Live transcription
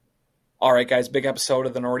All right, guys, big episode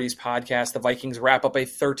of the Nordies podcast. The Vikings wrap up a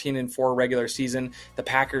 13-4 regular season. The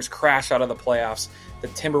Packers crash out of the playoffs. The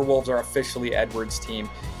Timberwolves are officially Edwards' team,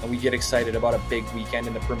 and we get excited about a big weekend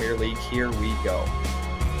in the Premier League. Here we go.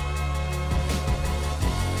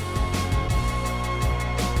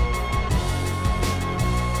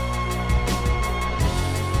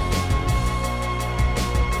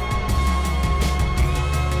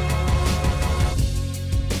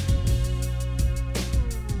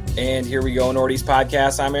 And here we go, Nordies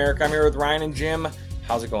podcast. I'm Eric. I'm here with Ryan and Jim.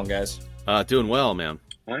 How's it going, guys? Doing well, man.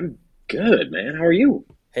 I'm good, man. How are you?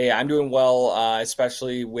 Hey, I'm doing well,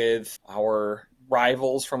 especially with our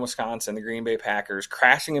rivals from Wisconsin, the Green Bay Packers,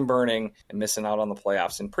 crashing and burning and missing out on the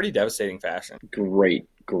playoffs in pretty devastating fashion. Great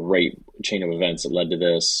chain of events that led to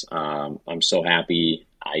this. I'm so happy.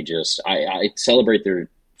 I celebrate their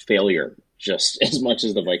failure just as much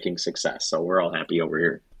as the Vikings' success. So we're all happy over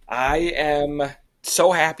here. I am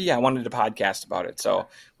so happy I wanted to podcast about it. So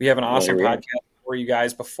we have an awesome podcast for you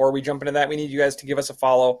guys. Before we jump into that, we need you guys to give us a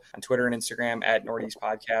follow on Twitter and Instagram at Nordies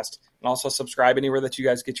Podcast, and also subscribe anywhere that you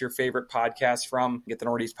guys get your favorite podcasts from. Get the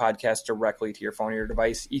Nordies Podcast directly to your phone or your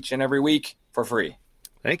device each and every week for free.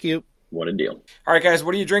 Thank you. What a deal. All right, guys,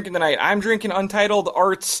 what are you drinking tonight? I'm drinking Untitled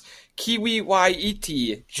Arts Kiwi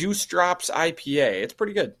YET Juice Drops IPA. It's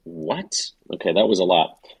pretty good. What? Okay, that was a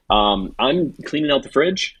lot. I'm cleaning out the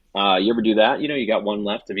fridge. You ever do that? You know, you got one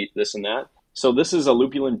left of eat this and that. So this is a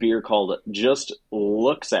lupulin beer called Just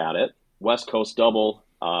Looks At It, West Coast Double.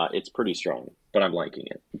 It's pretty strong, but I'm liking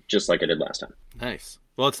it, just like I did last time. Nice.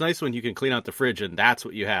 Well, it's nice when you can clean out the fridge and that's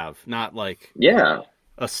what you have, not like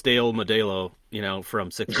a stale Modelo,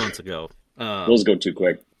 from 6 months ago. Those go too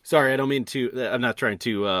quick. Sorry, I don't mean to. I'm not trying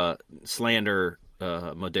to slander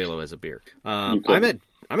Modelo as a beer. I'm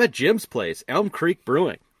at Jim's place, Elm Creek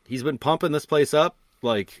Brewing. He's been pumping this place up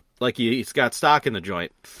like he's got stock in the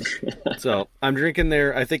joint. So I'm drinking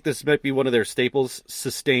there. I think this might be one of their staples.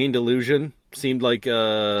 Sustained Illusion seemed like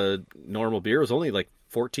a normal beer. It was only like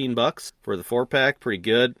 $14 for the 4-pack. Pretty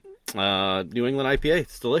good. New England IPA.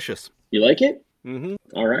 It's delicious. You like it? Mm-hmm.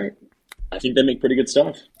 All right. I think they make pretty good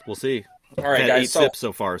stuff. We'll see. All right, guys. 8 sips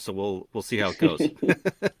so far, so we'll see how it goes. All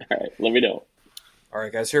right, let me know. All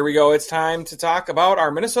right, guys, here we go. It's time to talk about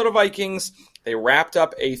our Minnesota Vikings. They wrapped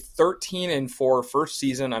up a 13-4 first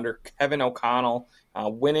season under Kevin O'Connell,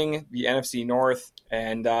 winning the NFC North.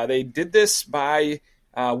 And they did this by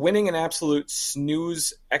winning an absolute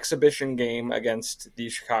snooze exhibition game against the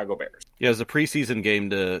Chicago Bears. Yeah, it was a preseason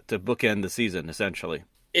game to bookend the season, essentially.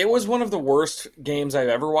 It was one of the worst games I've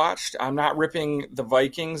ever watched. I'm not ripping the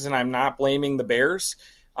Vikings, and I'm not blaming the Bears.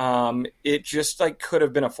 It just could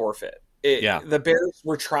have been a forfeit. The Bears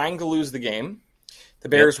were trying to lose the game. The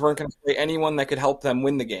Bears weren't going to play anyone that could help them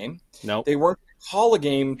win the game. Nope. They weren't going to call a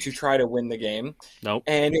game to try to win the game. Nope.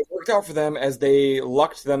 And it worked out for them as they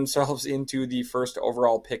lucked themselves into the first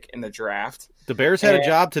overall pick in the draft. The Bears had a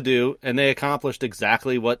job to do, and they accomplished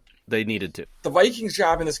exactly what they needed to. The Vikings'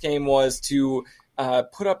 job in this game was to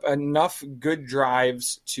put up enough good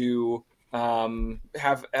drives to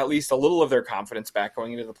have at least a little of their confidence back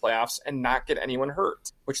going into the playoffs and not get anyone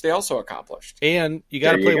hurt, which they also accomplished. And you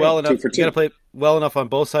got to play well enough. You got to play well enough on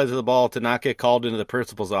both sides of the ball to not get called into the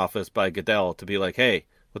principal's office by Goodell to be like, "Hey,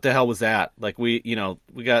 what the hell was that?" Like we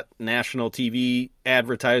got national TV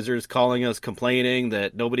advertisers calling us, complaining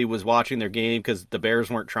that nobody was watching their game because the Bears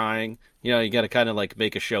weren't trying. You got to kind of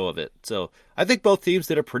make a show of it. So I think both teams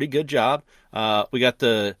did a pretty good job. We got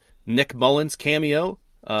the Nick Mullins cameo.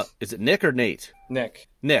 Is it Nick or Nate? Nick.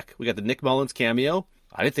 We got the Nick Mullins cameo.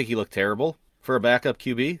 I didn't think he looked terrible for a backup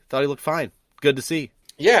QB. Thought he looked fine. Good to see.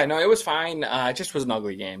 Yeah, no, it was fine. It just was an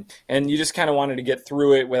ugly game. And you just kind of wanted to get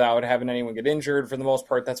through it without having anyone get injured. For the most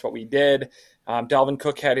part, that's what we did. Dalvin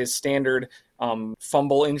Cook had his standard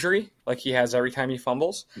fumble injury, like he has every time he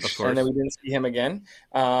fumbles. Of course. And then we didn't see him again.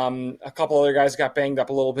 A couple other guys got banged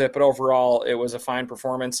up a little bit, but overall, it was a fine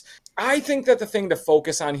performance. I think that the thing to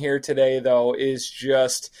focus on here today, though, is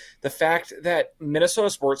just the fact that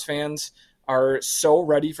Minnesota sports fans are so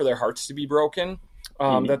ready for their hearts to be broken.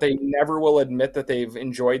 That they never will admit that they've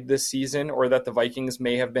enjoyed this season or that the Vikings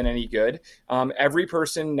may have been any good. Every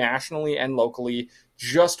person nationally and locally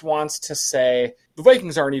just wants to say the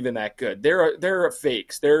Vikings aren't even that good. They're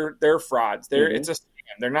fakes. They're frauds. It's a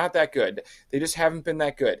scam. They're not that good. They just haven't been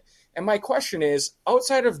that good. And my question is,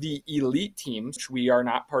 outside of the elite teams, which we are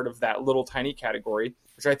not part of that little tiny category,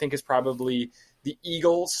 which I think is probably the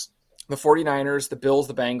Eagles, the 49ers, the Bills,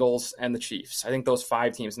 the Bengals, and the Chiefs. I think those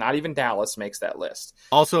 5 teams, not even Dallas, makes that list.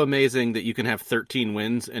 Also amazing that you can have 13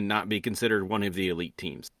 wins and not be considered one of the elite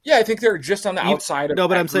teams. Yeah, I think they're just on the outside of that. No,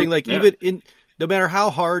 but I'm saying even in no matter how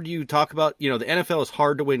hard you talk about, the NFL is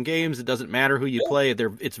hard to win games. It doesn't matter who you play.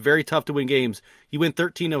 It's very tough to win games. You win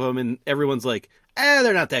 13 of them, and everyone's like,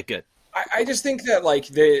 they're not that good. I just think that like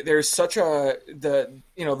there's such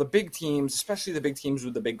the big teams, especially the big teams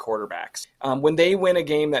with the big quarterbacks, when they win a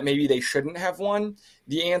game that maybe they shouldn't have won,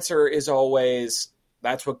 the answer is always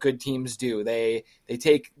that's what good teams do. They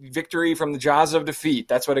take victory from the jaws of defeat.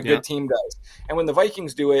 That's what a good team does. And when the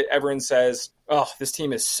Vikings do it, everyone says, "Oh, this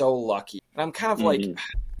team is so lucky." And I'm kind of like,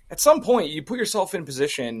 at some point, you put yourself in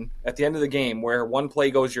position at the end of the game where one play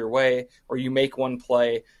goes your way, or you make one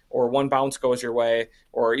play, or one bounce goes your way,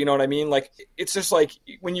 or you know what I mean? Like, it's just like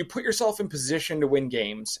when you put yourself in position to win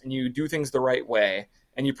games and you do things the right way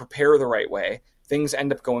and you prepare the right way, things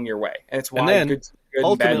end up going your way. And it's why good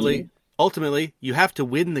ultimately, you have to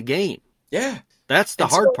win the game. Yeah. That's the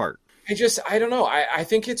hard part. I don't know. I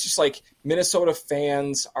think it's just like Minnesota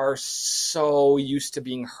fans are so used to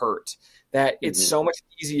being hurt that it's so much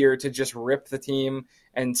easier to just rip the team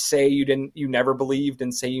and say you never believed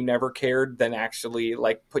and say you never cared than actually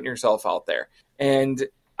like putting yourself out there. And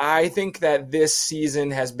I think that this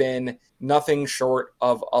season has been nothing short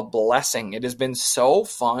of a blessing. It has been so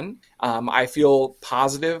fun. I feel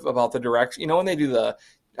positive about the direction. When they do the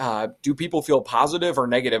do people feel positive or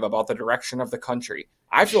negative about the direction of the country?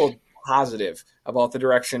 I feel positive about the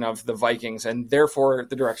direction of the Vikings and therefore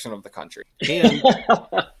the direction of the country. And,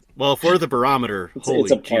 well, for the barometer,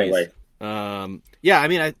 it's a parlay.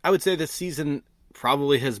 I would say this season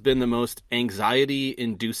probably has been the most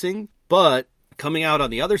anxiety-inducing, but coming out on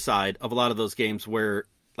the other side of a lot of those games where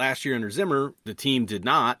last year under Zimmer, the team did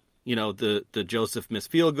not, the Joseph missed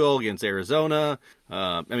field goal against Arizona.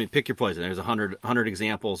 Pick your poison. There's 100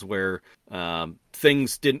 examples where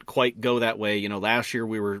things didn't quite go that way. Last year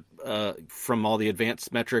we were, from all the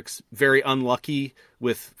advanced metrics, very unlucky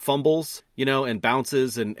with fumbles, and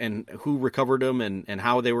bounces and who recovered them and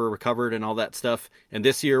how they were recovered and all that stuff. And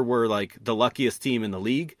this year we're like the luckiest team in the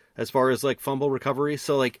league as far as like fumble recovery.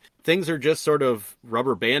 So like things are just sort of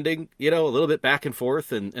rubber banding, a little bit back and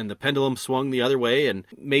forth and the pendulum swung the other way. And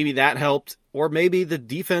maybe that helped, or maybe the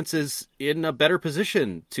defense is in a better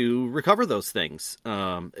position to recover those things.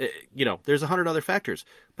 There's 100 other factors,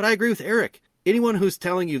 but I agree with Eric. Anyone who's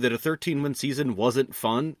telling you that a 13-win season wasn't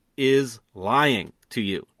fun is lying to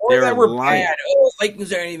you. Or that we're lying. Bad. Oh,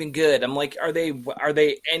 Vikings aren't even good. I'm like, are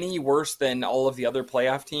they any worse than all of the other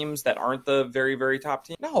playoff teams that aren't the very, very top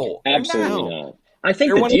team? No, absolutely not. I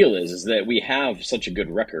think the deal is that we have such a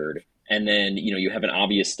good record, and then you have an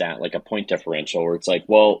obvious stat like a point differential where it's like,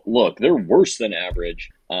 well, look, they're worse than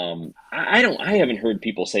average. I haven't heard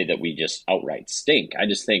people say that we just outright stink. I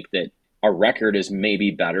just think that our record is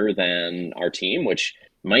maybe better than our team, which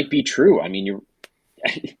might be true. I mean,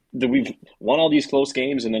 we've won all these close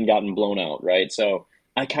games and then gotten blown out, right? So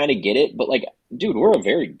I kind of get it, but like, dude, we're a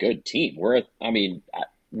very good team.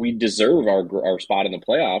 We deserve our spot in the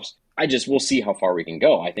playoffs. We'll see how far we can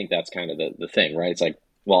go. I think that's kind of the thing, right? It's like,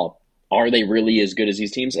 well, are they really as good as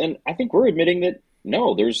these teams? And I think we're admitting that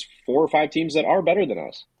no, there's 4 or 5 teams that are better than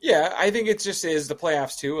us. Yeah, I think it just is the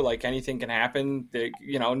playoffs too. Like anything can happen.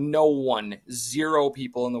 Zero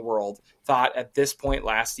people in the world thought at this point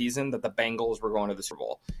last season that the Bengals were going to the Super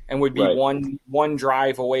Bowl and would be one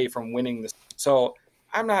drive away from winning this. So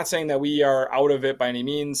I'm not saying that we are out of it by any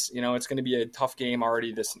means. It's going to be a tough game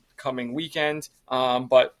already this coming weekend.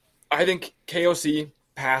 But I think KOC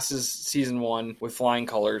passes season 1 with flying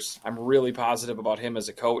colors. I'm really positive about him as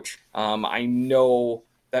a coach. I know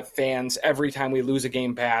that fans, every time we lose a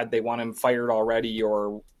game bad, they want him fired already,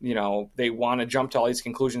 or, they want to jump to all these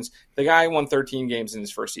conclusions. The guy won 13 games in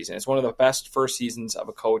his first season. It's one of the best first seasons of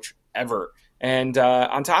a coach ever. And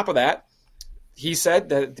on top of that, he said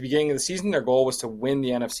that at the beginning of the season, their goal was to win the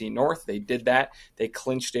NFC North. They did that. They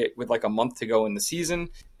clinched it with like a month to go in the season,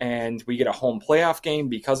 and we get a home playoff game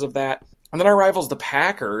because of that. And then our rivals, the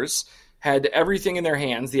Packers, had everything in their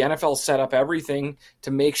hands. The NFL set up everything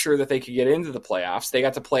to make sure that they could get into the playoffs. They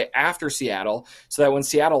got to play after Seattle so that when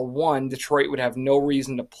Seattle won, Detroit would have no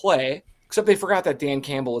reason to play, except they forgot that Dan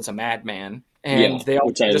Campbell is a madman. And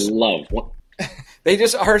which I love. They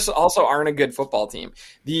just also aren't a good football team.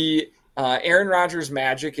 The Aaron Rodgers'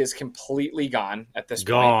 magic is completely gone at this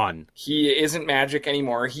point. He isn't magic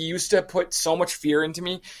anymore. He used to put so much fear into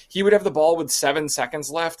me. He would have the ball with 7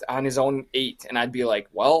 seconds left on his own 8, and I'd be like,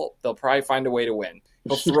 well, they'll probably find a way to win.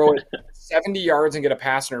 He'll throw it 70 yards and get a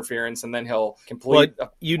pass interference, and then he'll complete.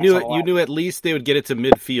 Well, you knew at least they would get it to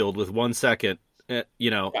midfield with 1 second,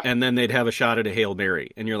 and then they'd have a shot at a Hail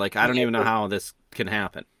Mary. And you're like, I don't even know how this can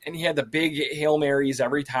happen. And he had the big Hail Marys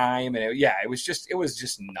every time. And it was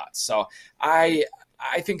just nuts. So I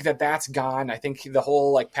I think that that's gone. I think the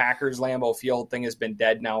whole like Packers Lambeau Field thing has been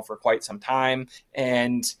dead now for quite some time.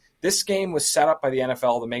 And this game was set up by the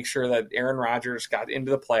NFL to make sure that Aaron Rodgers got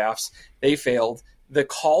into the playoffs. They failed. The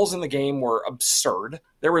calls in the game were absurd.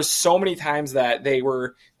 There was so many times that they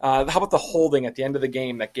were. How about the holding at the end of the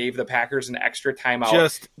game that gave the Packers an extra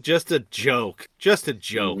timeout? Just a joke. Just a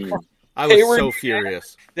joke. Mm-hmm. I was so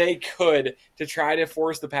furious. They could to try to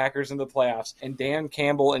force the Packers into the playoffs, and Dan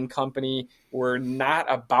Campbell and company were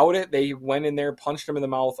not about it. They went in there, punched them in the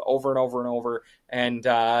mouth over and over and over, and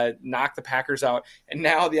knocked the Packers out. And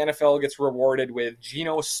now the NFL gets rewarded with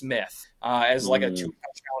Geno Smith as like a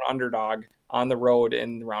 2-touchdown underdog on the road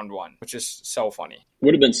in round 1, which is so funny.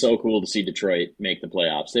 Would have been so cool to see Detroit make the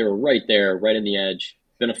playoffs. They were right there, right in the edge.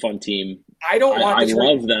 Been a fun team. I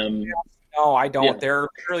love them. No, I don't. Yeah. They're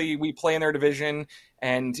literally, we play in their division,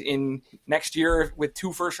 and in next year with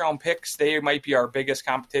 2 first-round picks, they might be our biggest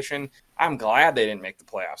competition. I'm glad they didn't make the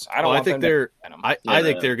playoffs. I think they're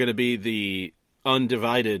going to be the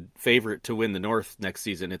undivided favorite to win the North next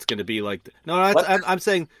season. It's going to be like I'm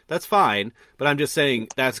saying that's fine, but I'm just saying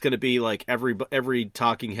that's going to be like every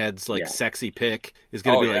talking head's like sexy pick is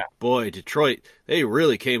going to be like, boy, Detroit, they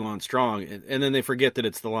really came on strong, and then they forget that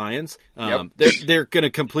it's the Lions. They're going to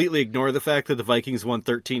completely ignore the fact that the Vikings won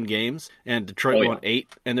 13 games and Detroit won 8,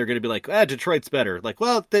 and they're going to be like, Detroit's better. Like,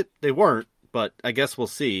 well, they weren't, but I guess we'll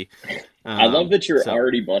see. I love that you're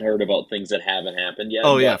already butthurt about things that haven't happened yet.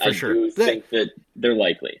 Oh yeah, for sure. I do think that they're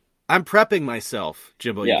likely. I'm prepping myself,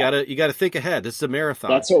 Jimbo. Yeah. You gotta think ahead. This is a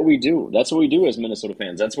marathon. That's what we do. That's what we do as Minnesota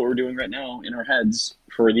fans. That's what we're doing right now in our heads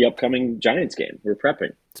for the upcoming Giants game. We're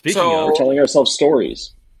prepping. We're telling ourselves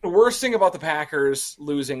stories. The worst thing about the Packers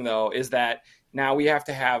losing, though, is that now we have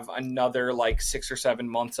to have another like 6 or 7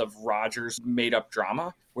 months of Rodgers made up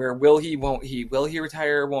drama. Where will he? Won't he? Will he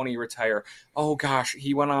retire? Won't he retire? Oh gosh,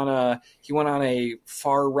 he went on a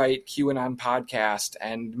far right QAnon podcast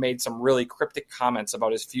and made some really cryptic comments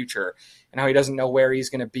about his future and how he doesn't know where he's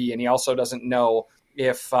going to be, and he also doesn't know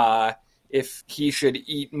if he should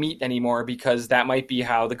eat meat anymore because that might be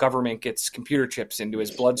how the government gets computer chips into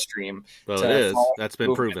his bloodstream. Well, it is. That's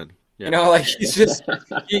been proven. Yeah. You know, like he's just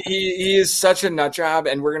he is such a nut job,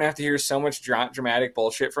 and we're gonna have to hear so much dramatic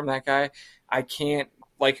bullshit from that guy. I can't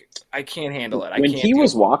handle it. When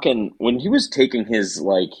he was taking his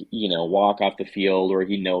walk off the field where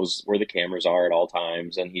he knows where the cameras are at all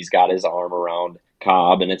times, and he's got his arm around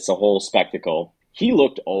Cobb, and it's a whole spectacle. He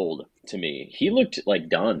looked old to me. He looked like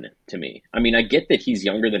done to me. I mean, I get that he's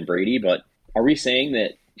younger than Brady, but are we saying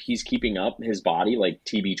that he's keeping up his body like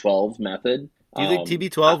TB12 method? Do you think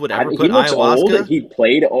TB12 would ever put he looks ayahuasca? Old. He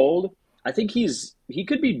played old. I think he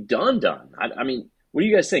could be done. I mean, what do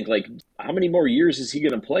you guys think? Like, how many more years is he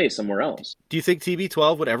going to play somewhere else? Do you think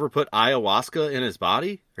TB12 would ever put ayahuasca in his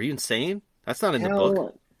body? Are you insane? That's not in the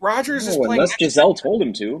book. Rodgers is playing. Unless Giselle told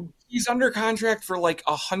him to. He's under contract for like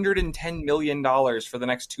 $110 million for the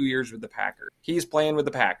next 2 years with the Packers. He's playing with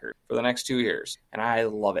the Packers for the next 2 years, and I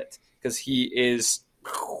love it because he is.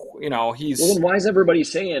 He's. Well, then why is everybody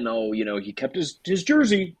saying, he kept his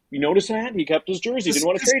jersey? You notice that? He kept his jersey. Didn't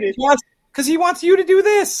want to trade it. Because he wants you to do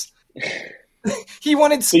this. He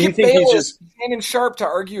wanted Skip Bayless and Shannon Sharp to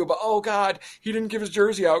argue about, oh, God, he didn't give his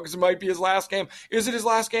jersey out because it might be his last game. Is it his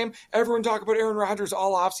last game? Everyone talk about Aaron Rodgers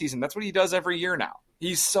all offseason. That's what he does every year now.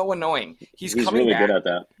 He's so annoying. He's coming really back. good at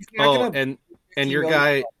that. And your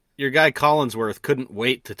guy Collinsworth couldn't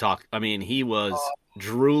wait to talk. I mean, he was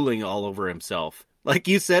drooling all over himself. Like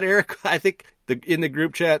you said, Eric, I think in the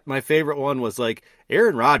group chat, my favorite one was like,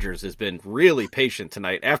 Aaron Rodgers has been really patient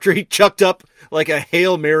tonight after he chucked up like a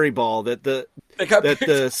Hail Mary ball that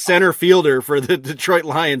the center fielder for the Detroit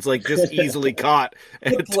Lions like just easily caught.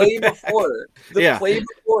 The play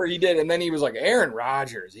before he did, and then he was like, Aaron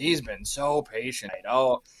Rodgers, he's been so patient.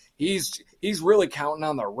 Oh, he's really counting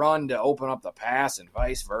on the run to open up the pass and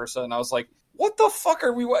vice versa. And I was like, what the fuck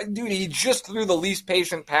are we? Dude, he just threw the least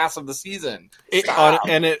patient pass of the season.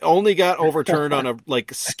 And it only got overturned on a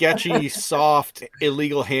like sketchy, soft,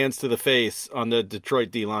 illegal hands to the face on the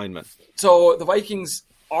Detroit D lineman. So the Vikings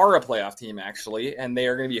are a playoff team, actually, and they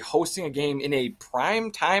are going to be hosting a game in a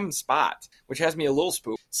prime time spot, which has me a little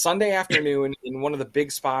spooked. Sunday afternoon in one of the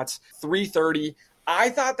big spots, 3:30. I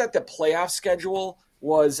thought that the playoff schedule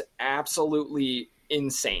was absolutely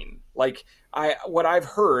insane. Like, what I've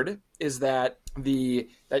heard is that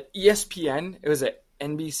that ESPN, it was at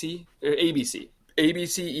ABC,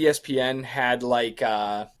 ESPN had like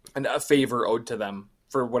a favor owed to them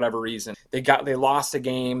for whatever reason. They lost a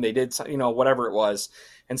game, they did whatever it was,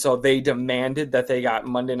 and so they demanded that they got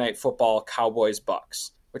Monday Night Football Cowboys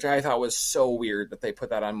Bucks. which I thought was so weird that they put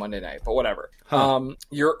that on Monday night, but whatever.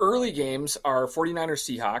 Your early games are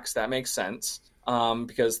 49ers Seahawks. That makes sense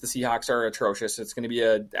because the Seahawks are atrocious. It's going to be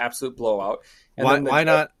an absolute blowout. And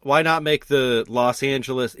why not make the Los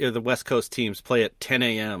Angeles or the West Coast teams play at 10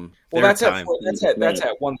 a.m. Well, that's at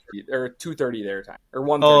 1:30 or 2:30 their time or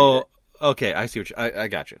 1:30. Oh, okay, I see what I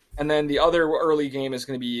got you. And then the other early game is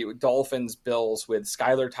going to be Dolphins Bills with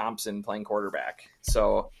Skylar Thompson playing quarterback.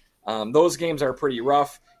 So those games are pretty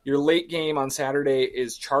rough. Your late game on Saturday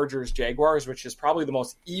is Chargers Jaguars, which is probably the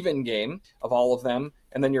most even game of all of them.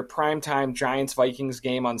 And then your primetime Giants Vikings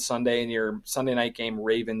game on Sunday, and your Sunday night game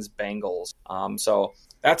Ravens Bengals. So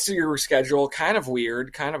that's your schedule. Kind of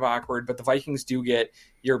weird, kind of awkward, but the Vikings do get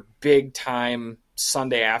your big time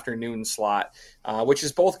Sunday afternoon slot, which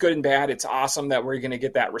is both good and bad. It's awesome that we're going to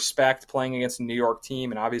get that respect playing against a New York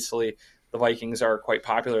team, and obviously the Vikings are quite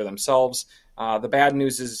popular themselves. The bad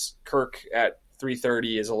news is Kirk at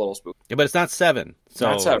 3:30 is a little spooky. Yeah, but it's not 7, so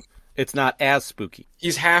not 7. It's not as spooky.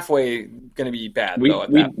 He's halfway going to be bad,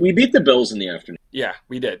 we beat the Bills in the afternoon. Yeah,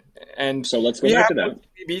 we did. And so let's go back to that.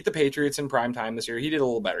 We beat the Patriots in prime time this year. He did a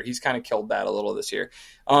little better. He's kind of killed that a little this year.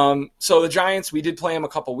 So the Giants, we did play him a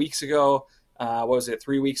couple weeks ago. What was it,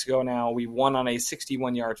 3 weeks ago now? We won on a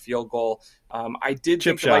 61-yard field goal. I did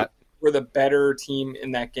Chip think shot. we're the better team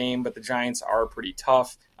in that game, but the Giants are pretty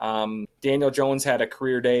tough. Daniel Jones had a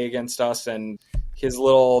career day against us, and his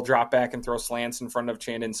little drop back and throw slants in front of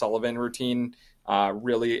Chandon Sullivan routine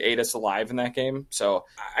really ate us alive in that game. So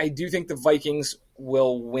I do think the Vikings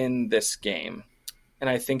will win this game, and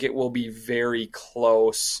I think it will be very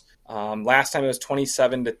close. Last time it was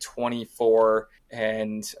 27-24,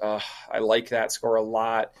 and I like that score a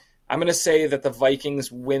lot. I'm going to say that the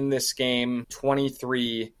Vikings win this game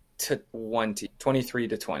 23-20.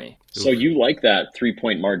 So you like that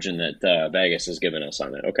 3-point margin that Vegas has given us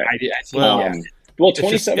on it? Okay. I think, well,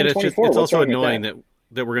 27-24. It's also annoying that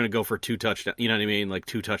we're going to go for 2 touchdowns. You know what I mean? Like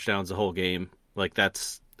 2 touchdowns the whole game. Like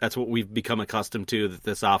that's what we've become accustomed to. That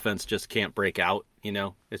this offense just can't break out. You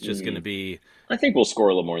know, it's just going to be. I think we'll score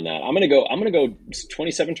a little more than that. I'm going to go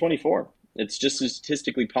 27-24. It's just as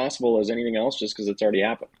statistically possible as anything else, just because it's already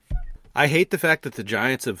happened. I hate the fact that the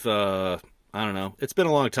Giants have. I don't know. It's been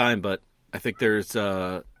a long time, but I think there's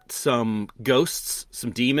some ghosts,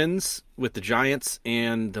 some demons with the Giants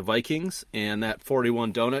and the Vikings, and that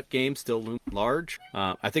 41 donut game still looms large.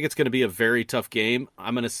 I think it's going to be a very tough game.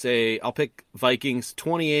 I'm going to say I'll pick Vikings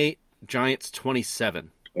 28, Giants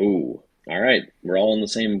 27. Ooh, all right. We're all in the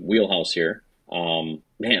same wheelhouse here. Man,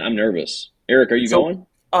 I'm nervous. Eric, are you going?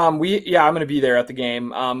 I'm going to be there at the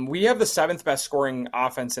game. We have the 7th best scoring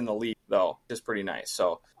offense in the league, though, which is pretty nice.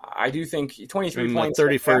 So I do think 23 points. The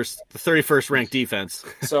 31st ranked defense.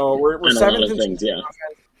 So we're 7th in things, yeah.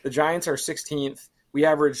 The Giants are 16th. We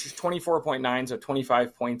average 24.9, so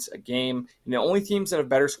 25 points a game. And the only teams that have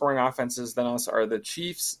better scoring offenses than us are the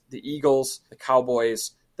Chiefs, the Eagles, the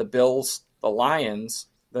Cowboys, the Bills, the Lions,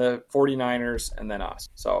 the 49ers, and then us.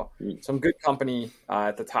 So some good company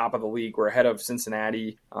at the top of the league. We're ahead of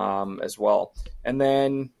Cincinnati as well. And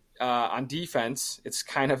then on defense, it's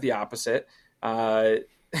kind of the opposite.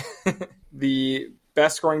 The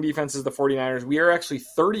best scoring defense is the 49ers. We are actually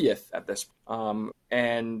 30th at this.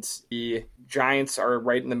 And the Giants are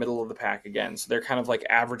right in the middle of the pack again. So they're kind of like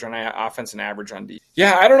average on offense and average on defense.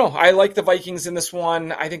 Yeah, I don't know. I like the Vikings in this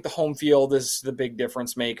one. I think the home field is the big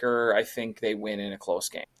difference maker. I think they win in a close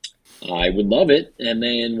game. I would love it. And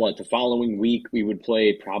then the following week we would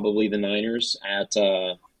play probably the Niners at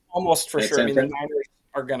almost for sure. I mean, the Niners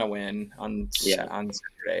are going to win on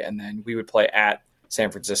Saturday, and then we would play at San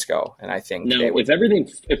Francisco, and I think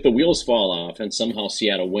if the wheels fall off and somehow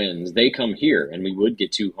Seattle wins, they come here, and we would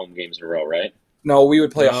get 2 home games in a row, right? No, we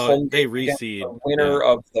would play a home they game reseed the winner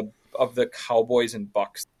of the Cowboys and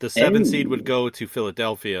Bucks. The 7 seed would go to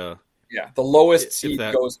Philadelphia. Yeah, the lowest seed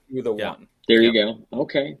goes to the 1. There you go.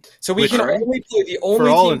 Okay, so we can only play the only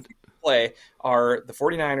teams we can play are the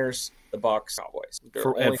 49ers, the Bucks, Cowboys.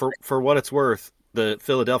 For what it's worth, the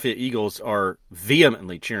Philadelphia Eagles are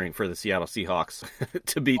vehemently cheering for the Seattle Seahawks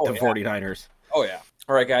to beat the 49ers. Oh, yeah.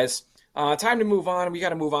 All right, guys. Time to move on. We got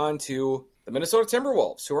to move on to the Minnesota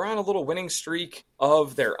Timberwolves, who are on a little winning streak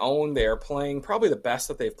of their own. They are playing probably the best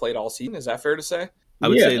that they've played all season. Is that fair to say? I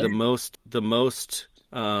would say the most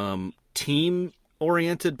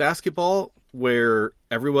team-oriented basketball where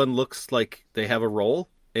everyone looks like they have a role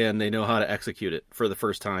and they know how to execute it for the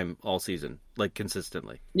first time all season, like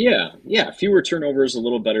consistently. Yeah. Fewer turnovers, a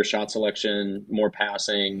little better shot selection, more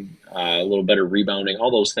passing, a little better rebounding. All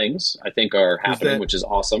those things I think are happening, which is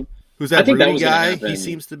awesome. Who's that think that Rudy was gonna guy? happen. He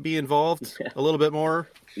seems to be involved a little bit more.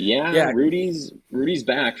 Yeah, Rudy's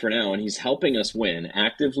back for now, and he's helping us win,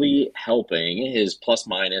 actively helping. His plus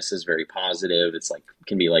minus is very positive. It's like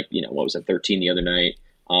can be like what was it, 13 the other night.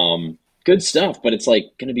 Good stuff, but it's like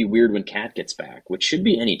going to be weird when Cat gets back, which should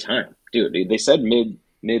be any time, dude. They said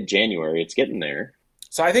mid January. It's getting there.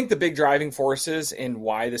 So I think the big driving forces in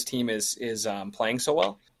why this team is playing so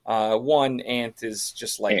well. One, Ant is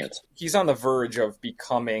just like he's on the verge of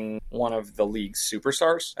becoming one of the league's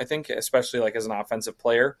superstars. I think, especially like as an offensive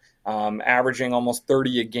player, averaging almost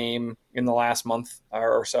 30 a game in the last month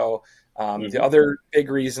or so. The other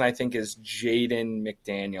big reason I think is Jaden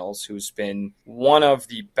McDaniels, who's been one of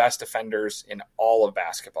the best defenders in all of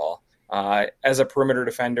basketball. As a perimeter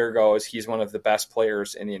defender goes, he's one of the best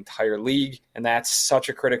players in the entire league, and that's such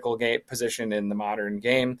a critical position in the modern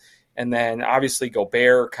game. And then obviously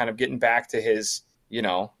Gobert kind of getting back to his,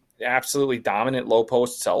 absolutely dominant low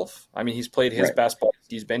post self. I mean, he's played his best ball since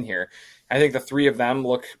he's been here. I think the three of them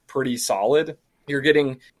look pretty solid. You're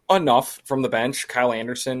getting enough from the bench. Kyle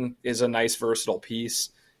Anderson is a nice versatile piece.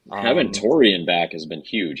 Having Torian back has been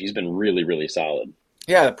huge. He's been really, really solid.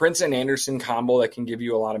 Yeah, the Prince and Anderson combo that can give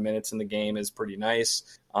you a lot of minutes in the game is pretty nice.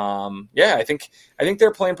 I think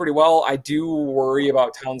they're playing pretty well. I do worry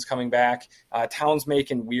about Towns coming back. Towns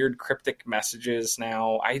making weird cryptic messages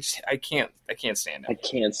now. I can't stand him. I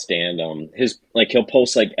can't stand him. He'll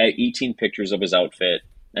post 18 pictures of his outfit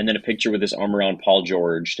and then a picture with his arm around Paul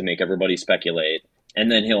George to make everybody speculate.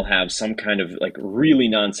 And then he'll have some kind of really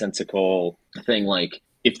nonsensical thing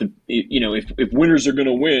if winners are going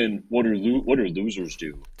to win, what do losers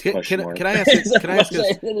do? Can I ask? What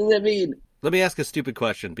does that mean? Let me ask a stupid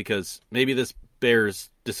question, because maybe this bears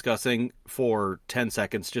discussing for 10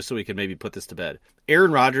 seconds just so we can maybe put this to bed.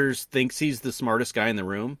 Aaron Rodgers thinks he's the smartest guy in the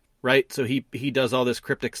room, right? So he does all this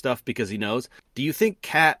cryptic stuff because he knows. Do you think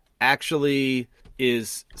Cat actually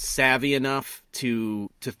is savvy enough to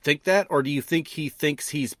think that, or do you think he thinks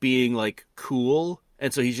he's being cool,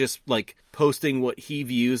 and so he's just posting what he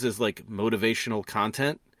views as motivational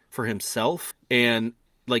content for himself, and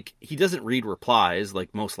he doesn't read replies,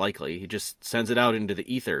 most likely he just sends it out into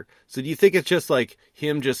the ether? So do you think it's just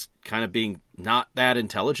him just kind of being not that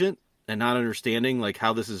intelligent and not understanding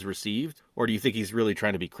how this is received, or do you think he's really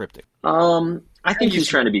trying to be cryptic? I think he's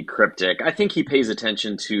trying to be cryptic. I think he pays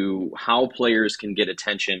attention to how players can get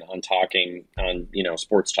attention on talking on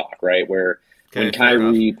sports talk, right? Where when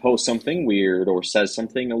Kyrie posts something weird or says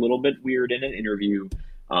something a little bit weird in an interview,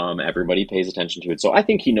 everybody pays attention to it. So I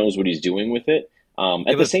think he knows what he's doing with it.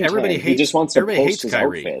 At the same time, he just wants to post his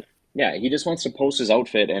outfit. Yeah, he just wants to post his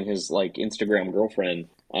outfit and his Instagram girlfriend,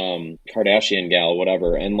 Kardashian gal,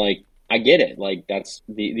 whatever. And I get it. That's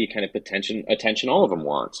the kind of attention all of them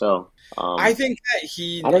want. So I think that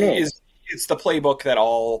it's the playbook that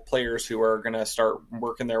all players who are going to start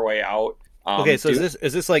working their way out. Okay, so is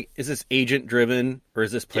this agent driven, or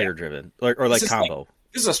is this player driven, or combo?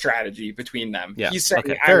 This is a strategy between them. Yeah. He's saying,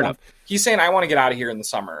 fair enough. He's saying, I want to get out of here in the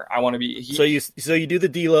summer. I want to be. So you do the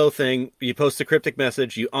D-Lo thing. You post a cryptic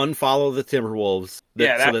message. You unfollow the Timberwolves,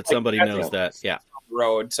 so that somebody knows that. Yeah.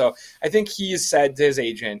 Road. So I think he's said to his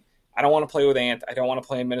agent, I don't want to play with Ant. I don't want to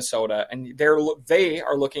play in Minnesota. And they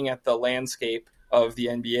are looking at the landscape of the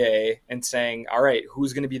NBA and saying, all right,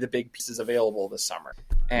 who's going to be the big pieces available this summer?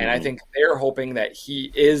 And I think they're hoping that he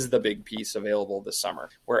is the big piece available this summer,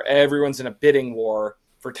 where everyone's in a bidding war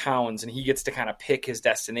for Towns, and he gets to kind of pick his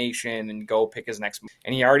destination and go pick his next move.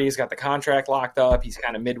 And he already has got the contract locked up. He's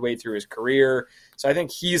kind of midway through his career. So I think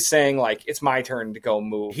he's saying, it's my turn to go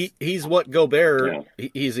move. He's what Gobert,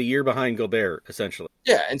 he's a year behind Gobert, essentially.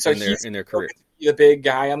 Yeah, and so he's in their career. The big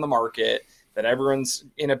guy on the market that everyone's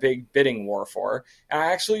in a big bidding war for. And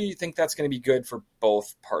I actually think that's going to be good for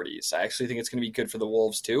both parties. I actually think it's going to be good for the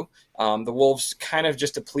Wolves too. The Wolves kind of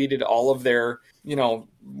just depleted all of their,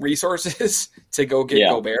 resources to go get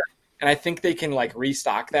Gobert. And I think they can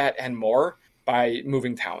restock that and more by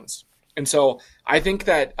moving Towns. And so I think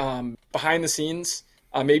that behind the scenes,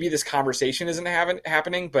 maybe this conversation isn't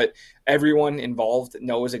happening, but everyone involved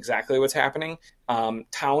knows exactly what's happening.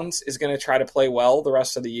 Towns is going to try to play well the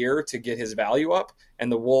rest of the year to get his value up,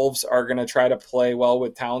 and the Wolves are going to try to play well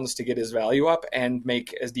with Towns to get his value up and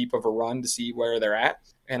make as deep of a run to see where they're at.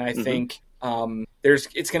 And I think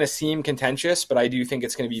it's going to seem contentious, but I do think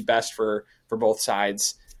it's going to be best for both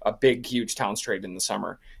sides, a big, huge Towns trade in the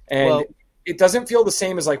summer. And it doesn't feel the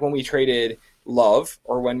same as when we traded Love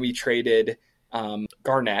or when we traded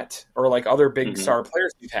Garnett or other big star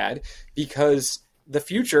players we've had, because the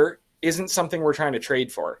future isn't something we're trying to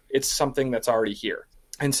trade for. It's something that's already here.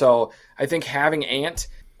 And so I think having Ant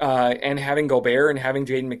and having Gobert and having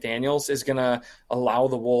Jaden McDaniels is going to allow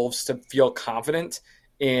the Wolves to feel confident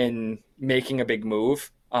in making a big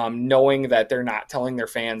move, knowing that they're not telling their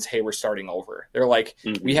fans, hey, we're starting over. They're like,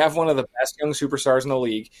 we have one of the best young superstars in the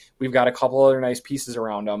league. We've got a couple other nice pieces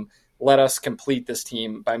around them. Let us complete this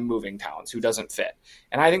team by moving Towns, who doesn't fit.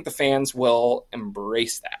 And I think the fans will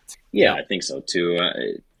embrace that. Yeah, I think so too.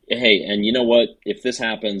 Hey, and you know what? If this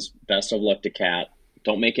happens, best of luck to Cat.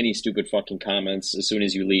 Don't make any stupid fucking comments as soon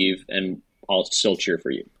as you leave, and I'll still cheer for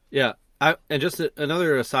you. Yeah, and just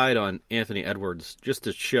another aside on Anthony Edwards, just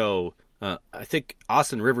to show, I think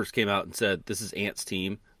Austin Rivers came out and said, this is Ant's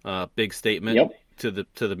team. Big statement to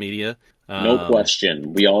the media. No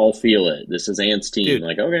question. We all feel it. This is Ant's team. Dude,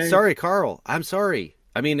 like, okay. Sorry, Carl. I'm sorry.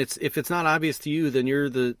 I mean, if it's not obvious to you, then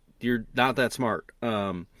you're not that smart.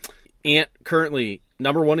 Ant currently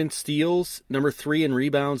number 1 in steals, number 3 in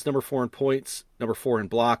rebounds, number 4 in points, number 4 in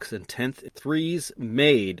blocks, and 10th in threes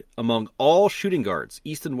made among all shooting guards,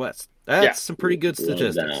 East and West. That's some pretty good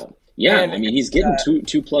statistics. Yeah, I mean, he's getting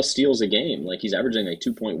two plus steals a game. Like, he's averaging like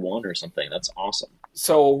 2.1 or something. That's awesome.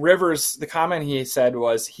 So Rivers, the comment he said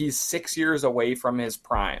was, he's 6 years away from his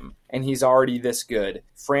prime, and he's already this good.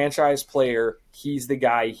 Franchise player, he's the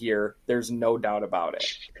guy here. There's no doubt about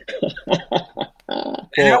it.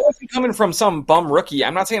 And that wasn't coming from some bum rookie.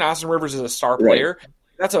 I'm not saying Austin Rivers is a star player. Right.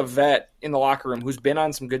 That's a vet in the locker room who's been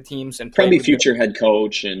on some good teams and probably future head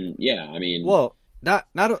coach. And I mean, well, not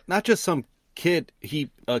just some kid.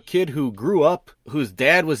 A kid who grew up, whose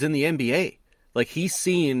dad was in the NBA. Like, he's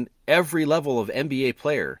seen every level of NBA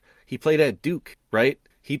player. He played at Duke, right?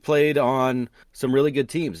 He played on some really good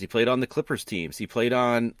teams. He played on the Clippers teams. He played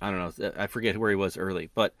on, I don't know, I forget where he was early,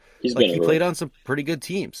 but he played on some pretty good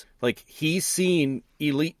teams. Like, he's seen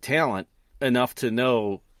elite talent enough to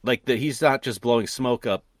know, like, that he's not just blowing smoke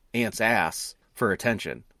up Ant's ass for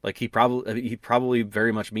attention. Like, he probably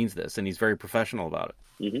very much means this, and he's very professional about it.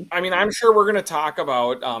 Mm-hmm. I mean, I'm sure we're going to talk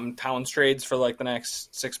about Towns trades for like the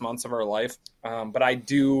next 6 months of our life. But I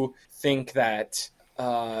do think that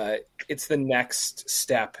it's the next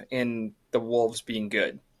step in the Wolves being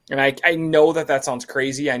good. And I know that sounds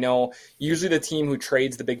crazy. I know usually the team who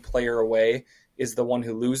trades the big player away is the one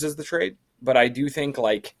who loses the trade. But I do think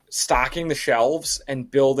like stocking the shelves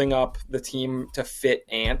and building up the team to fit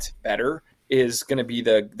Ant better is going to be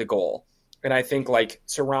the goal. And I think like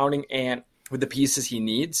surrounding Ant with the pieces he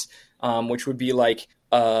needs, which would be like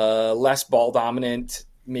less ball dominant,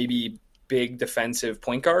 maybe big defensive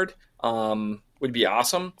point guard, would be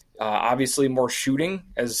awesome. Obviously more shooting,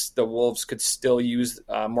 as the Wolves could still use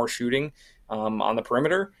more shooting on the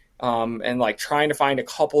perimeter. And like trying to find a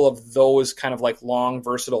couple of those kind of like long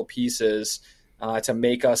versatile pieces to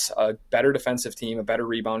make us a better defensive team, a better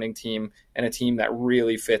rebounding team, and a team that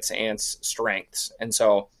really fits Ant's strengths. And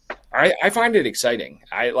so I find it exciting.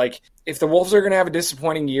 I like if the Wolves are going to have a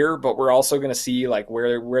disappointing year, but we're also going to see like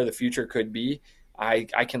where the future could be.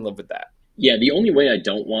 I can live with that. Yeah, the only way I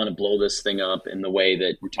don't want to blow this thing up in the way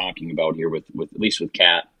that we're talking about here with at least with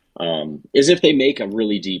Cat is if they make a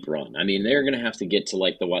really deep run. I mean, they're going to have to get to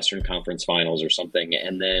like the Western Conference Finals or something,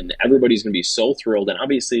 and then everybody's going to be so thrilled. And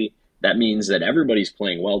obviously, that means that everybody's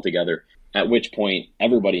playing well together. At which point,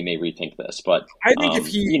 everybody may rethink this. But I think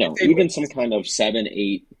even some kind of 7,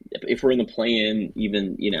 8, if we're in the play-in,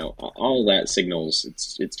 even all that signals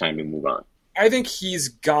it's time to move on. I think he's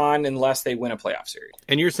gone unless they win a playoff series.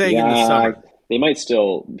 And you're saying in the summer he might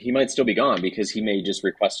still be gone because he may just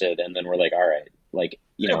request it, and then we're like, all right, like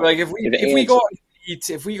like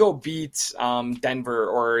if we go beat Denver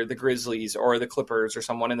or the Grizzlies or the Clippers or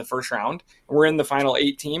someone in the first round, we're in the final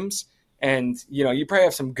 8 teams. And, you probably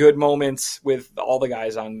have some good moments with all the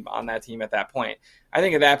guys on that team at that point. I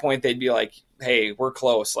think at that point they'd be like, hey, we're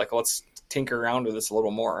close. Like, let's tinker around with this a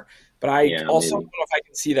little more. But I also don't know if I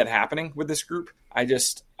can see that happening with this group. They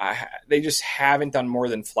just haven't done more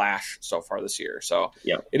than flash so far this year. So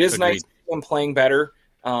it is nice to see them playing better.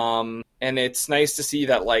 And it's nice to see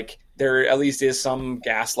that, like, there at least is some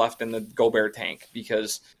gas left in the Gobert tank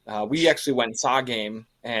because we actually went and saw a game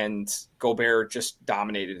and Gobert just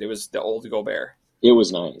dominated. It was the old Gobert. It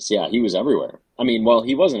was nice. Yeah, he was everywhere. I mean, well,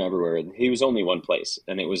 he wasn't everywhere. He was only one place,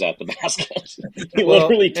 and it was at the basket. He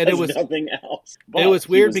literally does nothing else. But it was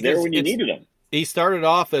weird because there when you needed him. He started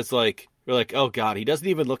off as like, we're like, oh God, he doesn't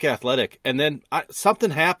even look athletic. And then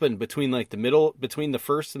something happened between the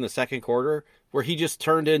first and the second quarter where he just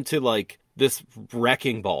turned into like this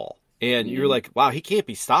wrecking ball. And you're like, wow, he can't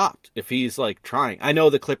be stopped if he's like trying. I know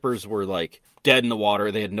the Clippers were like dead in the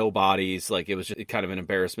water. They had no bodies. Like it was just kind of an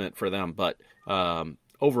embarrassment for them. But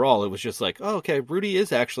overall, it was just like, oh, okay, Rudy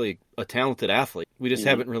is actually a talented athlete. We just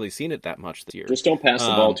haven't really seen it that much this year. Just don't pass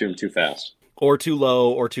the ball to him too fast. or too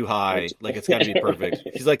low or too high. Like, it's got to be perfect.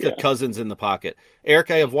 He's like the Cousins in the pocket.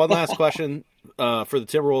 Eric, I have one last question for the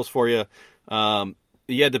Timberwolves for you.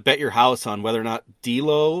 You had to bet your house on whether or not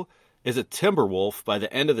D'Lo is a Timberwolf by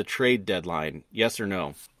the end of the trade deadline. Yes or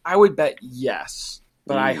no? I would bet yes,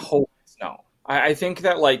 but I hope it's no. I think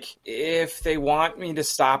that, like, if they want me to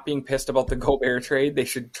stop being pissed about the Gobert trade, they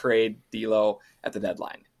should trade D'Lo at the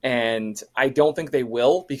deadline. And I don't think they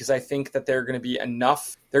will, because I think that they're going to be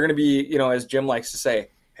enough. They're going to be, you know, as Jim likes to say,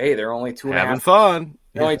 hey, they're only having fun.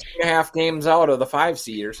 They're only 2.5 games out of the 5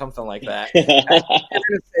 seed or something like that. They're going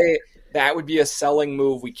to say that would be a selling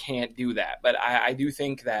move. We can't do that. But I do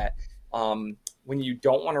think that when you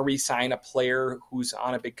don't want to re-sign a player who's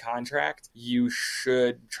on a big contract, you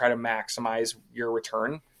should try to maximize your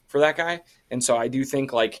return for that guy. And so I do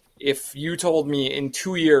think, like, if you told me in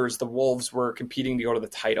 2 years the Wolves were competing to go to the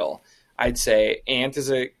title, I'd say Ant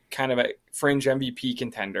is a kind of a fringe MVP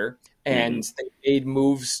contender, and they made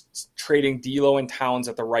moves trading D'Lo and Towns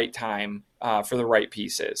at the right time for the right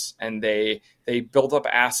pieces. And they built up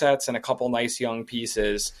assets and a couple nice young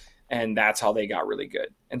pieces, and that's how they got really good.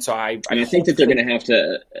 And so I think that they're going to have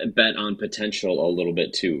to bet on potential a little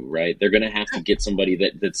bit too, right? They're going to have to get somebody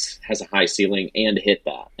that has a high ceiling and hit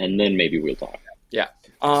that, and then maybe we'll talk. Yeah.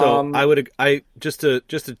 So I just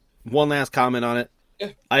one last comment on it.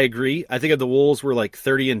 Yeah. I agree. I think if the Wolves were like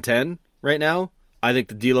 30-10 right now, I think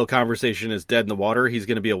the D'Lo conversation is dead in the water. He's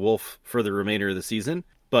going to be a Wolf for the remainder of the season.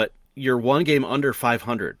 But you're one game under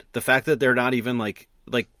 500. The fact that they're not even like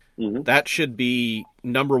that should be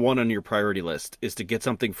number one on your priority list, is to get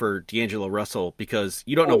something for D'Angelo Russell, because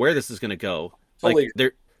you don't know where this is going to go. Like,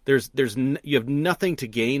 you have nothing to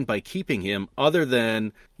gain by keeping him other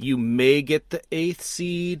than you may get the 8th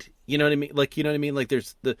seed. You know what I mean? Like, you know what I mean? Like,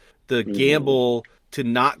 there's the gamble to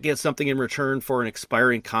not get something in return for an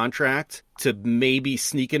expiring contract, to maybe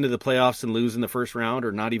sneak into the playoffs and lose in the first round,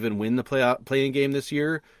 or not even win the playing game this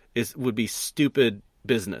year, would be stupid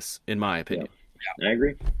business, in my opinion. Yeah, I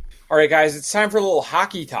agree. All right, guys, it's time for a little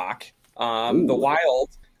hockey talk. The Wild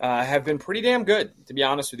have been pretty damn good, to be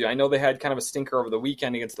honest with you. I know they had kind of a stinker over the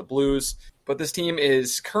weekend against the Blues, but this team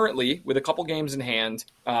is currently, with a couple games in hand,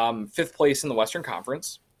 5th place in the Western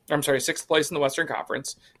Conference. I'm sorry, 6th place in the Western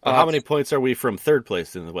Conference. How many points are we from 3rd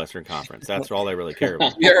place in the Western Conference? That's all I really care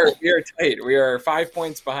about. We are tight. We are 5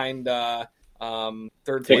 points behind 3rd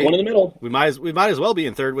place. Take one in the middle. We might as well be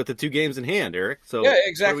in 3rd with the 2 games in hand, Eric. So yeah,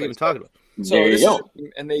 exactly. What are we even talking about? So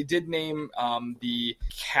and they did name the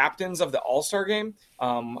captains of the All-Star game.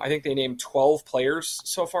 I think they named 12 players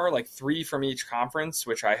so far, like 3 from each conference,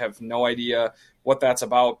 which I have no idea what that's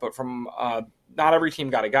about. But from not every team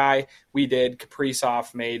got a guy. We did.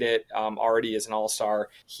 Kaprizov made it already as an All-Star.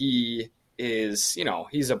 He is,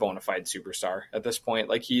 he's a bona fide superstar at this point.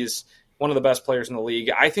 Like, he's one of the best players in the league.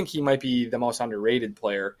 I think he might be the most underrated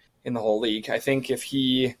player in the whole league. I think if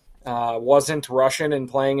he wasn't Russian and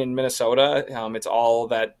playing in Minnesota, it's all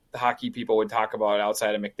that hockey people would talk about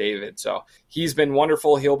outside of McDavid. So he's been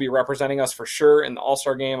wonderful. He'll be representing us for sure in the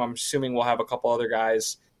All-Star game. I'm assuming we'll have a couple other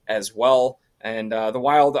guys as well. And the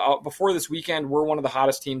Wild, before this weekend, were one of the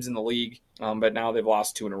hottest teams in the league, but now they've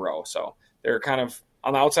lost 2 in a row. So they're kind of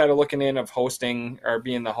on the outside of looking in of hosting or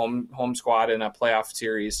being the home squad in a playoff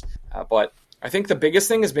series. But I think the biggest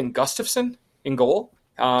thing has been Gustafsson in goal.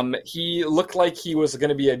 He looked like he was going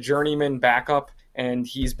to be a journeyman backup, and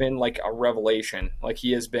he's been like a revelation. Like,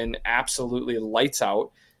 he has been absolutely lights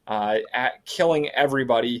out, at killing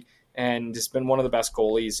everybody, and has been one of the best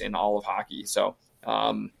goalies in all of hockey. So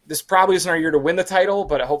this probably isn't our year to win the title,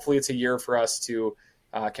 but hopefully it's a year for us to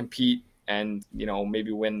compete and,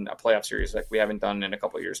 maybe win a playoff series like we haven't done in a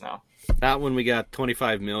couple of years now. Not when we got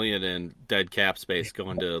 $25 million in dead cap space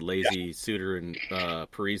going to Lazy, Suter, and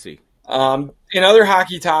Parisi. In other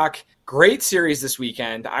hockey talk, great series this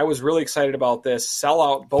weekend. I was really excited about this. Sell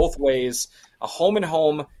out both ways. A home and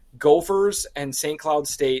home Gophers and St. Cloud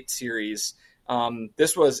State series.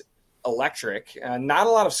 This was electric. Not a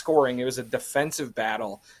lot of scoring. It was a defensive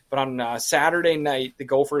battle. But on Saturday night, the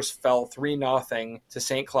Gophers fell 3-0 to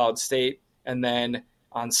St. Cloud State. And then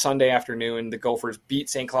on Sunday afternoon, the Gophers beat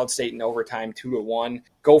St. Cloud State in overtime 2-1.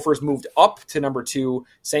 Gophers moved up to number 2.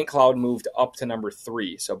 St. Cloud moved up to number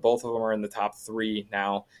 3. So both of them are in the top 3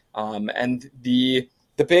 now. And the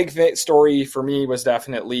big story for me was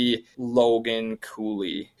definitely Logan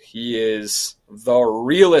Cooley. He is the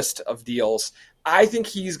realest of deals. I think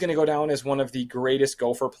he's going to go down as one of the greatest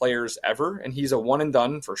Gopher players ever, and he's a one and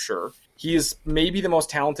done for sure. He is maybe the most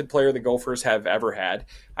talented player the Gophers have ever had.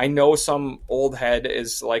 I know some old head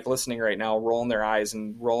is like listening right now, rolling their eyes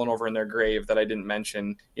and rolling over in their grave that I didn't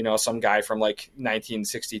mention, some guy from like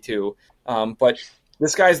 1962. But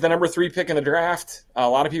This guy's the number 3 pick in the draft. A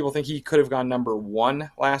lot of people think he could have gone number 1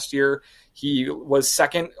 last year. He was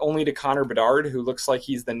second only to Connor Bedard, who looks like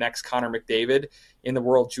he's the next Connor McDavid in the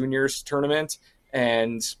World Juniors tournament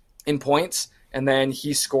and in points. And then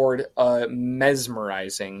he scored a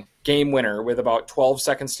mesmerizing game winner with about 12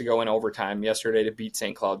 seconds to go in overtime yesterday to beat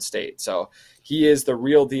St. Cloud State. So he is the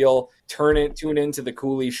real deal. Tune into the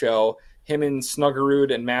Cooley Show. Him and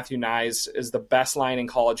Snuggerud and Matthew Nyes is the best line in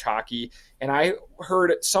college hockey. And I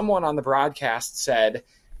heard someone on the broadcast said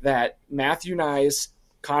that Matthew Nyes,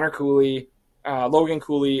 Connor Cooley, Logan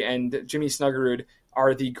Cooley, and Jimmy Snuggerud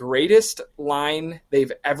are the greatest line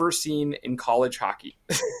they've ever seen in college hockey.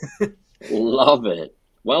 Love it.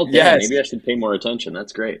 Well done. Yes. Maybe I should pay more attention.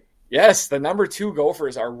 That's great. Yes, the number 2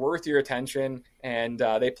 Gophers are worth your attention, and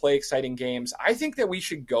they play exciting games. I think that we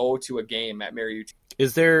should go to a game at Mary UT.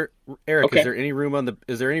 Is there, Eric? Okay. Is there any room on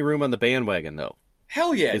the bandwagon though?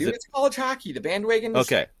 Hell yeah, Is dude! it- It's college hockey. The bandwagon is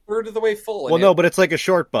Okay. third of the way full. Well, no, but it's like a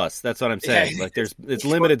short bus. That's what I'm saying. Yeah, Like it's short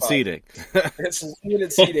limited bus. seating. It's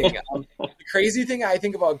limited seating. The crazy thing I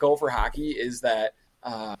think about Gopher hockey is that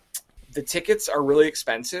the tickets are really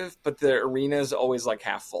expensive, but the arena is always like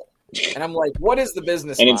half full. And I'm like, what is the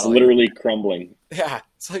business And model? it's literally crumbling. Yeah,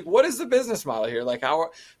 it's like, what is the business model here? Like,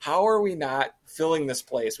 how are we not filling this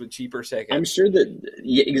place with cheaper tickets? I'm sure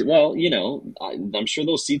that, well, I'm sure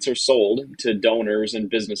those seats are sold to donors and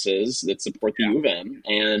businesses that support the U of M.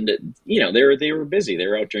 And, they were busy. They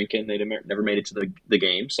were out drinking. They never made it to the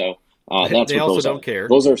game. So that's They what also those don't are. care.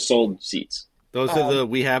 Those are sold seats. Those are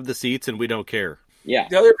we have the seats and we don't care. Yeah.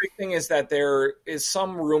 The other big thing is that there is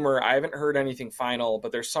some rumor, I haven't heard anything final,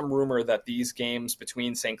 but there's some rumor that these games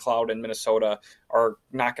between St. Cloud and Minnesota are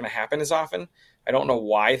not going to happen as often. I don't know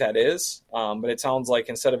why that is, but it sounds like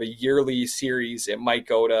instead of a yearly series, it might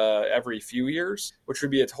go to every few years, which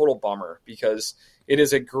would be a total bummer because it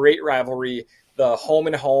is a great rivalry. The home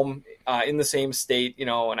and home in the same state, an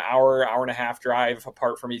hour and a half drive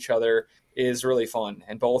apart from each other is really fun,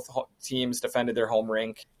 and both teams defended their home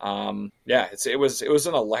rink. It was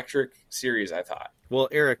an electric series, I thought. Well,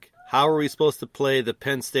 Eric, how are we supposed to play the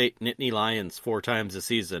Penn State Nittany Lions 4 times a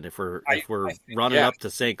season if we're running up to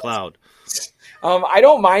St. Cloud? I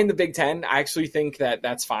don't mind the Big Ten. I actually think that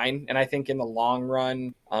that's fine, and I think in the long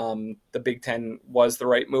run, the Big Ten was the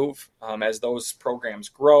right move as those programs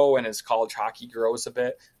grow and as college hockey grows a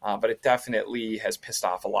bit. But it definitely has pissed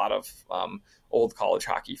off a lot of old college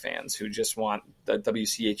hockey fans who just want the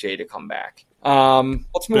WCHA to come back.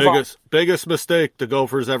 Let's move on. Biggest mistake the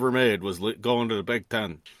Gophers ever made was going to the Big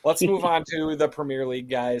Ten. Let's move on to the Premier League,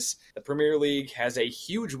 guys. The Premier League has a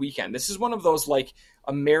huge weekend. This is one of those like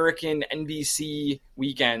American NBC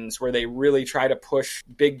weekends where they really try to push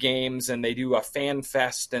big games and they do a fan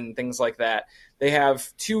fest and things like that. They have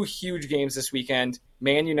 2 huge games this weekend,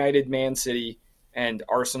 Man United, Man City, and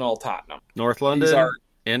Arsenal, Tottenham. North London These are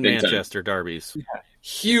and Big Manchester derbies.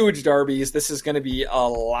 huge derbies. This is going to be a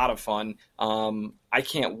lot of fun. I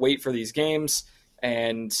can't wait for these games.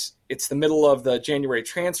 And it's the middle of the January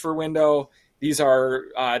transfer window. These are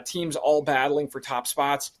teams all battling for top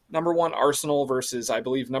spots. Number 1, Arsenal versus, I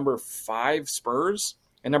believe, number 5, Spurs.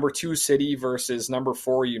 And number 2, City versus number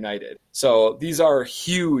 4, United. So these are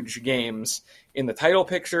huge games in the title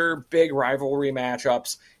picture, big rivalry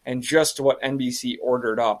matchups, and just what NBC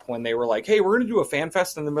ordered up when they were like, hey, we're going to do a fan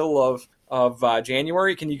fest in the middle of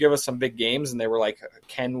January. Can you give us some big games? And they were like,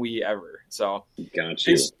 can we ever? So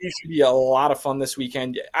Gotcha. these should be a lot of fun this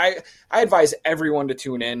weekend. I advise everyone to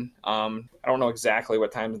tune in. I don't know exactly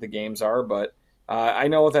what times the games are, but I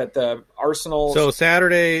know that the Arsenal. So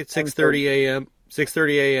Saturday, 6:30 a.m.,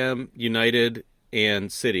 6:30 a.m., United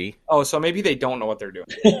and City. Oh, so maybe they don't know what they're doing.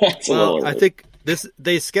 That's a little Well, I early. think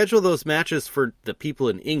they schedule those matches for the people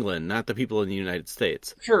in England, not the people in the United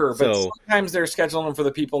States. Sure, but So- sometimes they're scheduling them for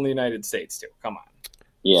the people in the United States too. Come on.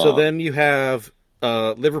 Yeah. So then you have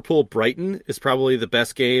Liverpool-Brighton is probably the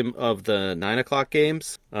best game of the 9 o'clock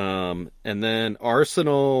games. And then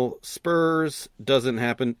Arsenal-Spurs doesn't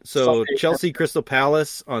happen. So Sunday. Chelsea-Crystal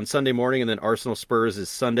Palace on Sunday morning, and then Arsenal-Spurs is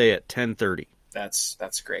Sunday at 10:30. That's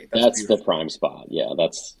great. That's beautiful. the prime spot. Yeah,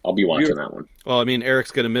 I'll be watching that one. Well, I mean,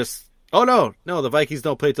 Eric's going to miss... Oh, no, the Vikings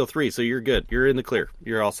don't play till 3, so you're good. You're in the clear.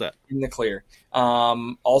 You're all set. In the clear.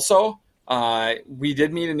 Also, we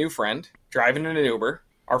did meet a new friend driving in an Uber.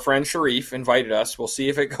 Our friend Sharif invited us. We'll see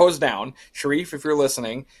if it goes down. Sharif, if you're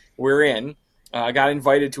listening, we're in. Got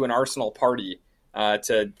invited to an Arsenal party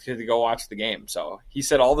to go watch the game. So he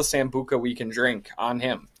said all the Sambuca we can drink on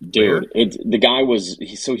him. Dude, the guy was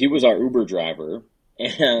he was our Uber driver.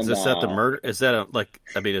 And Is this at the murder? Is that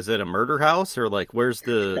is it a murder house or where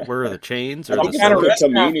are the chains or I the think it's like a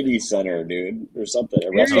restaurant? community center, dude, or something. A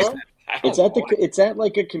Seriously? restaurant? It's at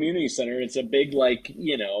like a community center. It's a big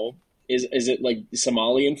is it like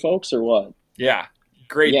Somalian folks or what? Yeah,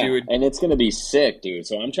 great dude, and it's gonna be sick, dude.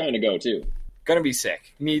 So I'm trying to go too. Gonna be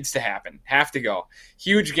sick. Needs to happen. Have to go.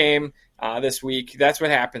 Huge game this week. That's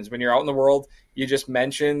what happens when you're out in the world. You just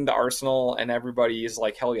mention the Arsenal, and everybody is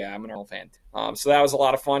like, "Hell yeah, I'm an Arsenal fan." So that was a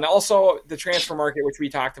lot of fun. Also, the transfer market, which we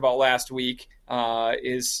talked about last week,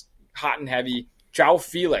 is hot and heavy. João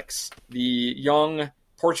Felix, the young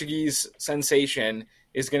Portuguese sensation,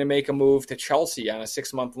 is going to make a move to Chelsea on a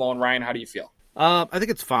 6-month loan. Ryan, how do you feel? I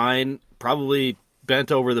think it's fine. Probably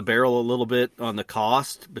bent over the barrel a little bit on the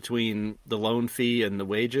cost between the loan fee and the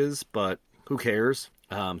wages, but who cares?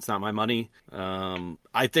 It's not my money.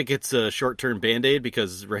 I think it's a short-term Band-Aid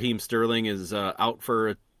because Raheem Sterling is out for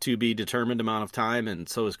a to-be-determined amount of time, and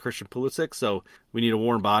so is Christian Pulisic, so we need a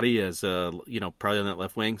warm body as, probably on that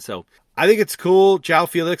left wing. So I think it's cool. João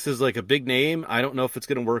Felix is like a big name. I don't know if it's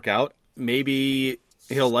going to work out. Maybe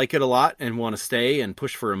he'll like it a lot and want to stay and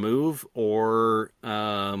push for a move, or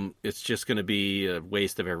it's just going to be a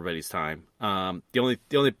waste of everybody's time. The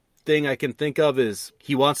only thing I can think of is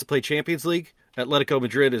he wants to play Champions League. Atletico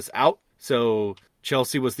Madrid is out, so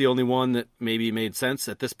Chelsea was the only one that maybe made sense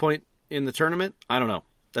at this point in the tournament. I don't know.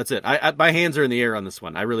 That's it. My hands are in the air on this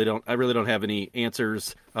one. I really don't have any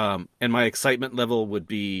answers, and my excitement level would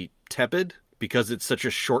be tepid because it's such a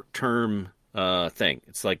short-term thing.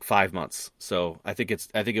 It's like 5 months, so I think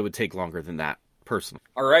it would take longer than that. Personally.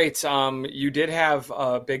 All right. You did have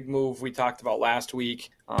a big move we talked about last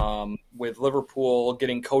week with Liverpool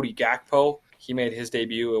getting Cody Gakpo. He made his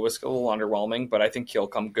debut. It was a little underwhelming, but I think he'll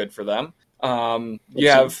come good for them. You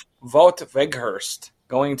have Wout Weghorst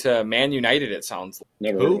going to Man United, it sounds like.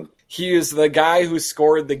 Never heard of him. He is the guy who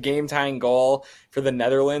scored the game-tying goal for the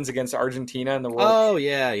Netherlands against Argentina in the World Cup. Oh,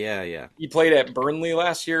 yeah. He played at Burnley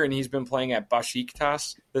last year, and he's been playing at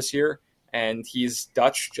Besiktas this year. And he's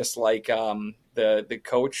Dutch, just like the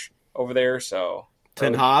coach over there. So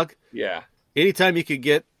Ten Hag? Yeah. Anytime you could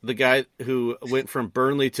get the guy who went from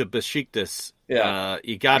Burnley to Besiktas,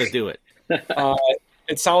 you got to do it.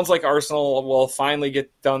 It sounds like Arsenal will finally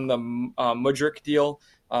get done the Mudryk deal,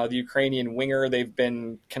 the Ukrainian winger. They've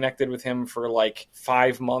been connected with him for like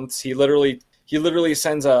 5 months. He literally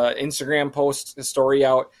sends a Instagram post, a story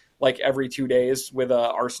out like every 2 days with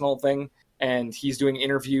a Arsenal thing. And he's doing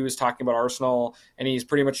interviews talking about Arsenal, and he's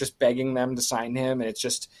pretty much just begging them to sign him. And it's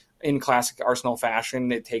just in classic Arsenal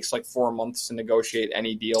fashion. It takes like 4 months to negotiate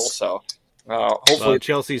any deal. So hopefully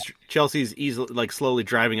Chelsea's easily like slowly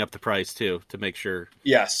driving up the price too to make sure.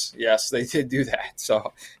 Yes, they did do that.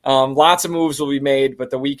 So lots of moves will be made, but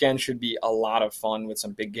the weekend should be a lot of fun with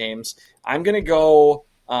some big games. I'm gonna go.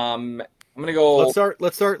 Let's start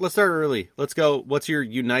early. Let's go. What's your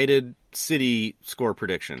United City score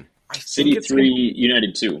prediction? City 3,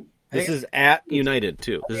 United 2. This is at United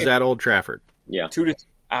 2. This is at Old Trafford. Yeah. 2-2.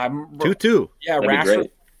 2-2. Yeah, Rashford.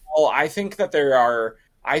 Well, I think that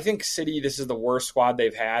I think City, this is the worst squad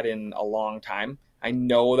they've had in a long time. I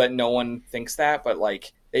know that no one thinks that, but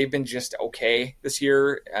like they've been just okay this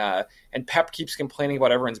year. And Pep keeps complaining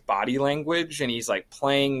about everyone's body language, and he's like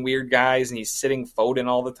playing weird guys, and he's sitting Foden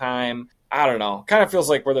all the time. I don't know. Kind of feels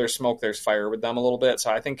like where there's smoke, there's fire with them a little bit. So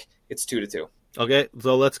I think it's 2-2. Okay,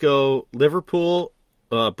 so let's go Liverpool,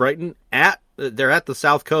 Brighton they're at the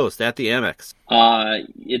South Coast at the Amex.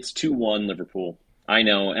 It's 2-1 Liverpool. I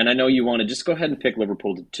know, and I know you want to just go ahead and pick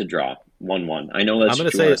Liverpool to draw 1-1. I know that's. I'm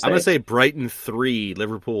going to say Brighton 3,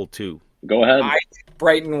 Liverpool 2. Go ahead. I think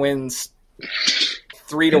Brighton wins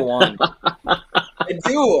 3-1. I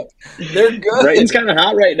do. They're good. Brighton's kind of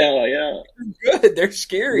hot right now. Yeah, they're good. They're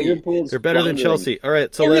scary. They're better than Chelsea. All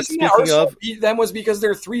right. So speaking of them was because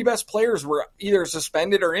their 3 best players were either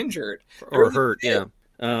suspended or injured or hurt. Yeah.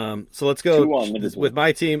 So let's go with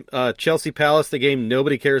my team. Chelsea Palace, the game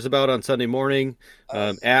nobody cares about on Sunday morning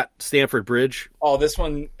at Stamford Bridge. Oh, this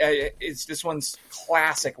one's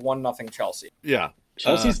classic 1-0 Chelsea. Yeah.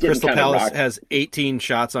 Chelsea's Crystal Palace has 18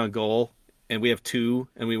 shots on goal, and we have 2,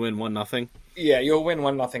 and we win 1-0. Yeah, you'll win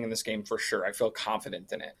 1-0 in this game for sure. I feel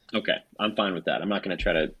confident in it. Okay, I'm fine with that. I'm not going to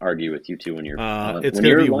try to argue with you two when you're. It's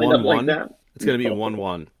going to be 1-1. It's going to be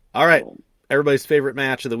 1-1. All right, everybody's favorite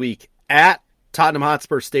match of the week at Tottenham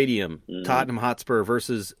Hotspur Stadium. Tottenham Hotspur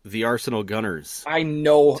versus the Arsenal Gunners. I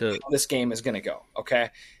know how this game is going to go. Okay,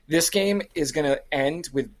 this game is going to end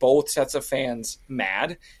with both sets of fans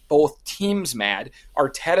mad, both teams mad.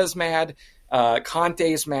 Arteta's mad.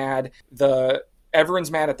 Conte's mad.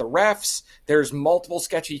 Everyone's mad at the refs. There's multiple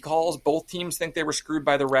sketchy calls. Both teams think they were screwed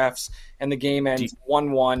by the refs, and the game ends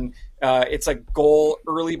 1-1. It's a goal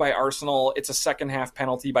early by Arsenal. It's a second half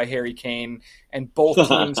penalty by Harry Kane, and both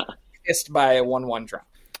teams pissed by a 1-1 draw.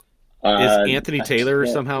 Is Anthony Taylor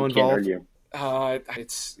somehow involved?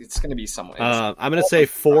 It's going to be someone. I'm going to say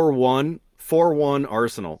 4-1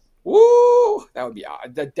 Arsenal. Woo! That would be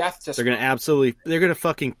odd. The death just. They're going to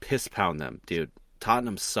fucking piss pound them, dude.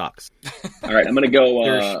 Tottenham sucks. All right, I'm going to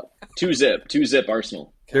go 2-zip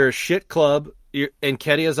Arsenal. They're a shit club.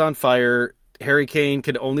 Nketiah's on fire. Harry Kane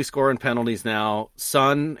can only score in penalties now.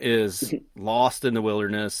 Son is lost in the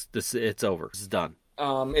wilderness. It's over. This is done.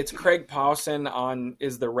 It's Craig Pawson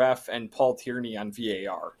is the ref and Paul Tierney on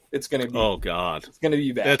VAR. It's going to be. Oh God, it's going to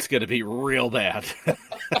be bad. That's going to be real bad.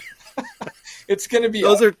 It's going to be.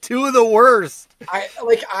 Those are two of the worst. I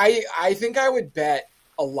think I would bet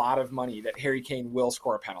a lot of money that Harry Kane will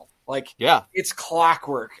score a penalty. Yeah, it's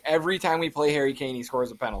clockwork. Every time we play Harry Kane, he scores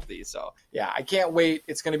a penalty. So, yeah, I can't wait.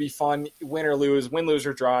 It's going to be fun. Win, lose,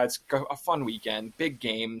 or draw. It's a fun weekend. Big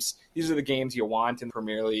games. These are the games you want in the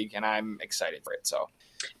Premier League, and I'm excited for it. So,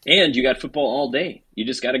 and you got football all day. You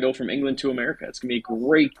just got to go from England to America. It's going to be a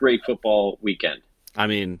great, great football weekend. I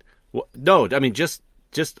mean,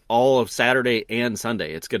 just all of Saturday and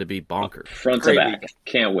Sunday. It's going to be bonkers. Front to back.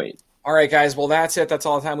 Can't wait. All right, guys. Well, that's it. That's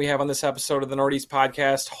all the time we have on this episode of the Nordies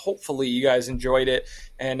podcast. Hopefully you guys enjoyed it.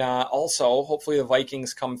 And also, hopefully the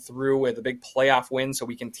Vikings come through with a big playoff win so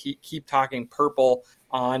we can keep talking purple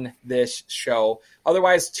on this show.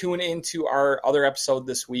 Otherwise, tune into our other episode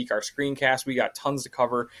this week, our screencast. We got tons to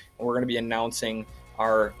cover, and we're going to be announcing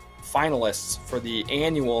our finalists for the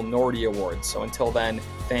annual Nordy Awards. So until then,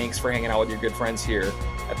 thanks for hanging out with your good friends here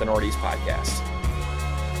at the Nordies podcast.